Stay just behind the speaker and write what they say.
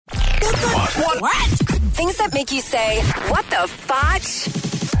What? Things that make you say, what the fudge?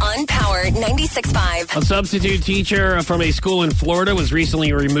 On Power 96.5. A substitute teacher from a school in Florida was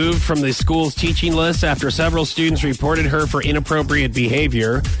recently removed from the school's teaching list after several students reported her for inappropriate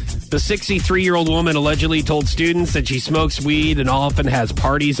behavior. The 63-year-old woman allegedly told students that she smokes weed and often has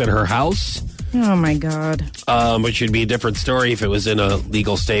parties at her house. Oh, my God. Which would be a different story if it was in a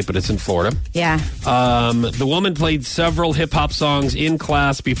legal state, but it's in Florida. Yeah. The woman played several hip-hop songs in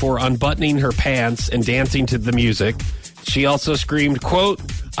class before unbuttoning her pants and dancing to the music. She also screamed, quote,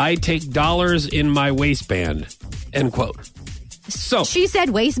 "I take dollars in my waistband," end quote. So She said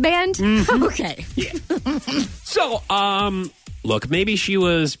waistband? Mm-hmm. Okay. Yeah. So, look, maybe she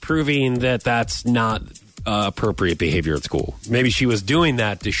was proving that that's not appropriate behavior at school. Maybe she was doing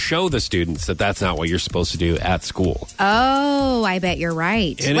that to show the students that that's not what you're supposed to do at school. Oh, I bet you're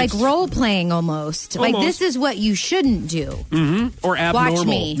right. And like it's- role-playing almost. Like, this is what you shouldn't do. Mm-hmm. Or abnormal. Watch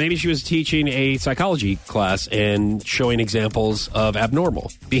me. Maybe she was teaching a psychology class and showing examples of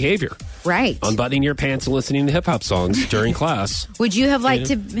abnormal behavior. Right. Unbuttoning your pants and listening to hip-hop songs during class. Would you have liked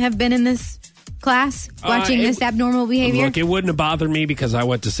to have been in this class watching this abnormal behavior? Look, it wouldn't have bothered me because I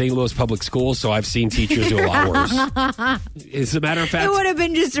went to St. Louis Public Schools, so I've seen teachers do a lot worse. As a matter of fact, It would have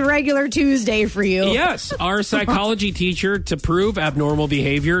been just a regular Tuesday for you. yes, our psychology teacher, to prove abnormal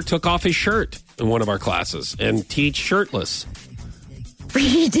behavior, took off his shirt in one of our classes and teach shirtless.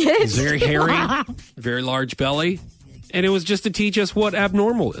 He did? He's very hairy, very large belly. And it was just to teach us what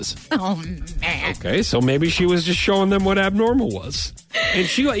abnormal is. Oh, man. Okay, so maybe she was just showing them what abnormal was. And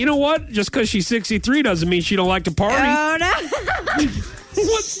she, you know what? Just because she's 63 doesn't mean she don't like to party. Oh, no.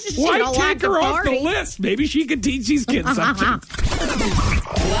 Why don't take like to her off the party. list? Maybe she could teach these kids something. What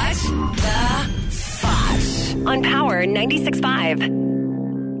the fudge? On Power 96.5.